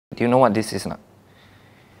Do you know what this is not?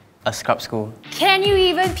 A scrub school. Can you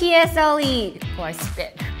even PSLE? Oh, I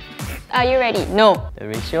spit. Are you ready? No. The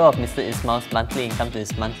ratio of Mr. Ismail's monthly income to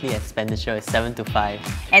his monthly expenditure is 7 to 5.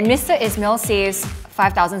 And Mr. Ismail saves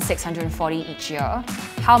 5,640 each year.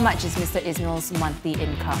 How much is Mr. Ismail's monthly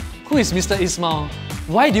income? Who is Mr. Ismail?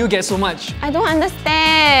 Why do you get so much? I don't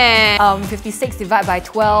understand. 56 divided by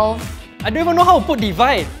 12. I don't even know how to put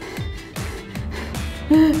divide.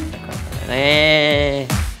 Hey.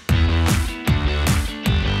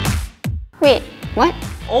 Wait, what?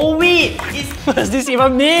 Oh wait! What does this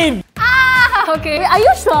even mean? Okay. Wait, are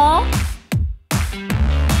you sure?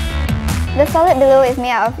 The solid below is made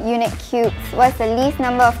out of unit cubes. What's the least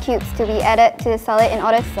number of cubes to be added to the solid in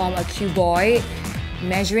order to Form a cuboid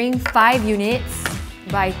measuring 5 units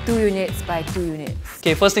by 2 units by 2 units.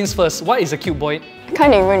 Okay, first things first, what is a cuboid? I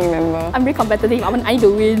can't even remember. I'm very competitive. I need to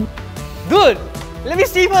win. Good! Let me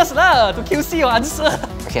see first lah, to QC your answer.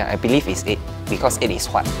 Okay, I believe it's 8 because 8 is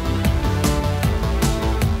what?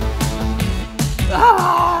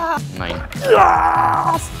 9.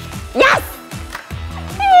 Yes!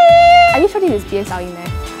 Are you sure this is PSLE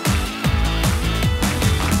math?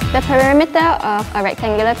 The perimeter of a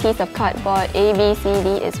rectangular piece of cardboard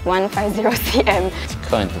ABCD is 150 cm. It's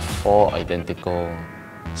cut into 4 identical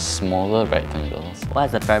smaller rectangles. What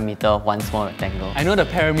is the perimeter of one small rectangle? I know the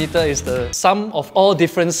perimeter is the sum of all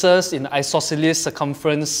differences in isosceles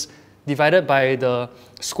circumference divided by the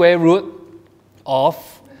square root of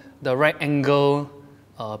the right angle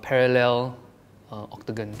parallel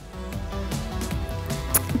octagon.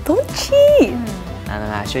 Don't cheat!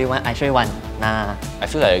 Nah, I show you one. Nah. I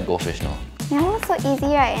feel like a goldfish now. Yeah, it looks so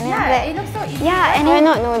easy, right? And then Yeah, it looks so easy. yeah, and I then do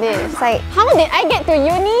not know this. it's like, How did I get to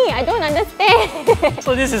uni? I don't understand.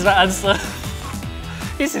 So this is my answer.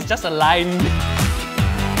 This is just a line.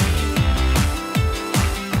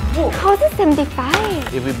 how is it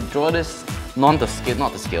 75? If we draw this not the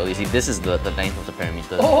scale, you see this is the length of the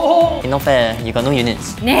perimeter. Oh! Not fair, you got no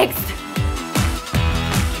units. Next!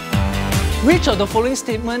 Which of the following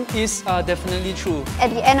statement is definitely true? At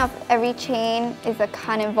the end of every chain is a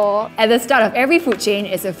carnivore. At the start of every food chain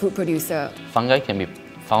is a food producer. Fungi can be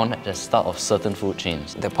found at the start of certain food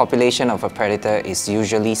chains. The population of a predator is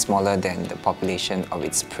usually smaller than the population of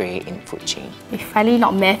its prey in food chain. It's finally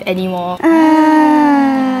not math anymore.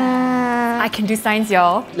 I can do science,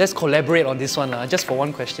 y'all. Let's collaborate on this one, just for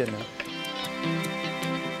one question.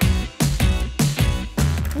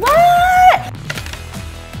 What?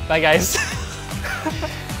 Bye guys.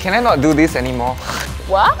 Can I not do this anymore?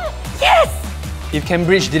 What? Yes! If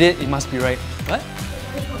Cambridge did it, it must be right. What?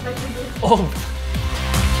 Oh.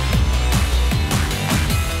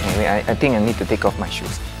 Anyway, I think I need to take off my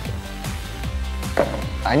shoes.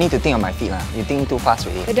 I need to think on my feet lah. You think too fast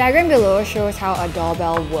already. The diagram below shows how a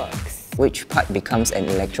doorbell works. Which part becomes an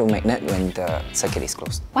electromagnet when the circuit is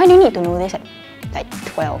closed? Why do you need to know this at like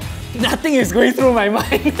 12? Nothing is going through my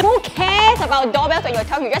mind. Who cares about doorbells when you're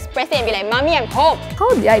 12? You just press it and be like, Mommy, I'm home. How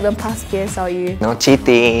did I even pass PSLE? No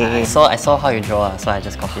cheating. I saw how you draw, so I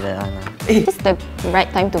just copied that one. Is this the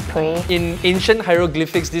right time to pray? In ancient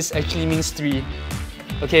hieroglyphics, this actually means 3.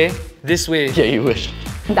 Okay? This way. Yeah, you wish.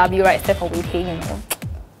 W right step for waiting, you know.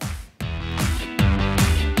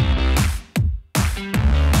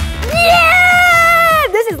 Yeah!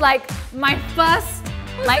 This is like my first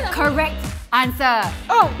correct answer.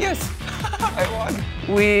 Oh, yes. I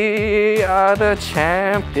won. We are the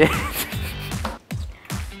champions.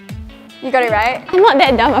 You got it right? I'm not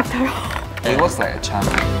that dumb after all. It looks like a charm.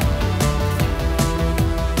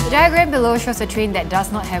 The diagram below shows a train that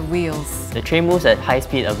does not have wheels. The train moves at high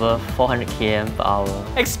speed above 400 km per hour.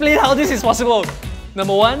 Explain how this is possible.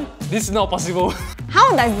 Number 1, this is not possible.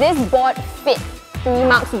 How does this board fit 3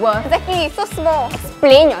 marks worth? Exactly, so small.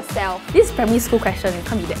 Explain yourself. This is primary school question, it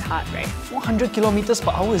can't be that hard, right? 400 kilometers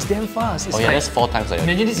per hour is damn fast. It's Oh yeah, like, that's 4 times like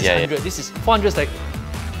imagine this is 100. This is 400 is like...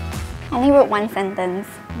 I only wrote one sentence.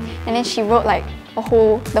 And then she wrote like the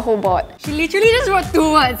whole board. She literally just wrote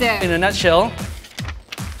 2 words eh. In a nutshell,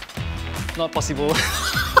 not possible.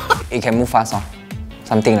 It can move fast, huh?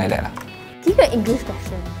 Something like that. Give me an English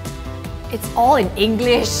question. It's all in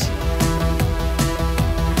English.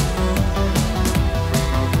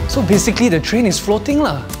 So basically, the train is floating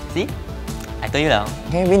lah. See? I told you now.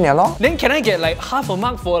 Okay, win ya lor. Then can I get like half a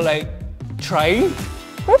mark for like trying?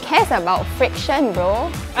 Who cares about friction, bro?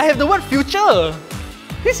 I have the word future.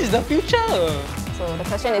 This is the future. So the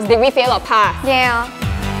question is, did we fail or pass? Yeah.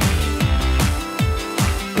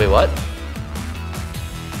 Wait, what?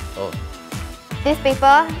 Oh. This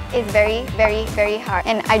paper is very, very, very hard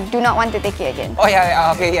and I do not want to take it again. Oh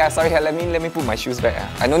yeah, okay, yeah, sorry, let me put my shoes back.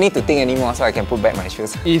 I don't need to think anymore, so I can put back my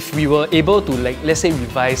shoes. If we were able to, like, let's say,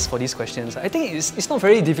 revise for these questions, I think it's not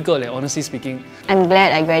very difficult, honestly speaking. I'm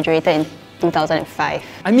glad I graduated in 2005.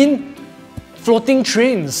 I mean, floating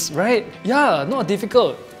trains, right? Yeah, not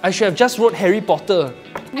difficult. I should have just wrote Harry Potter.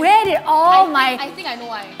 Where did all I think I know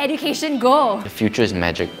why. education go? The future is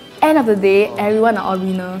magic. End of the day, everyone are all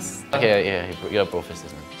winners. Okay, yeah, you're a professor.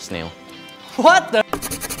 Snail. What the?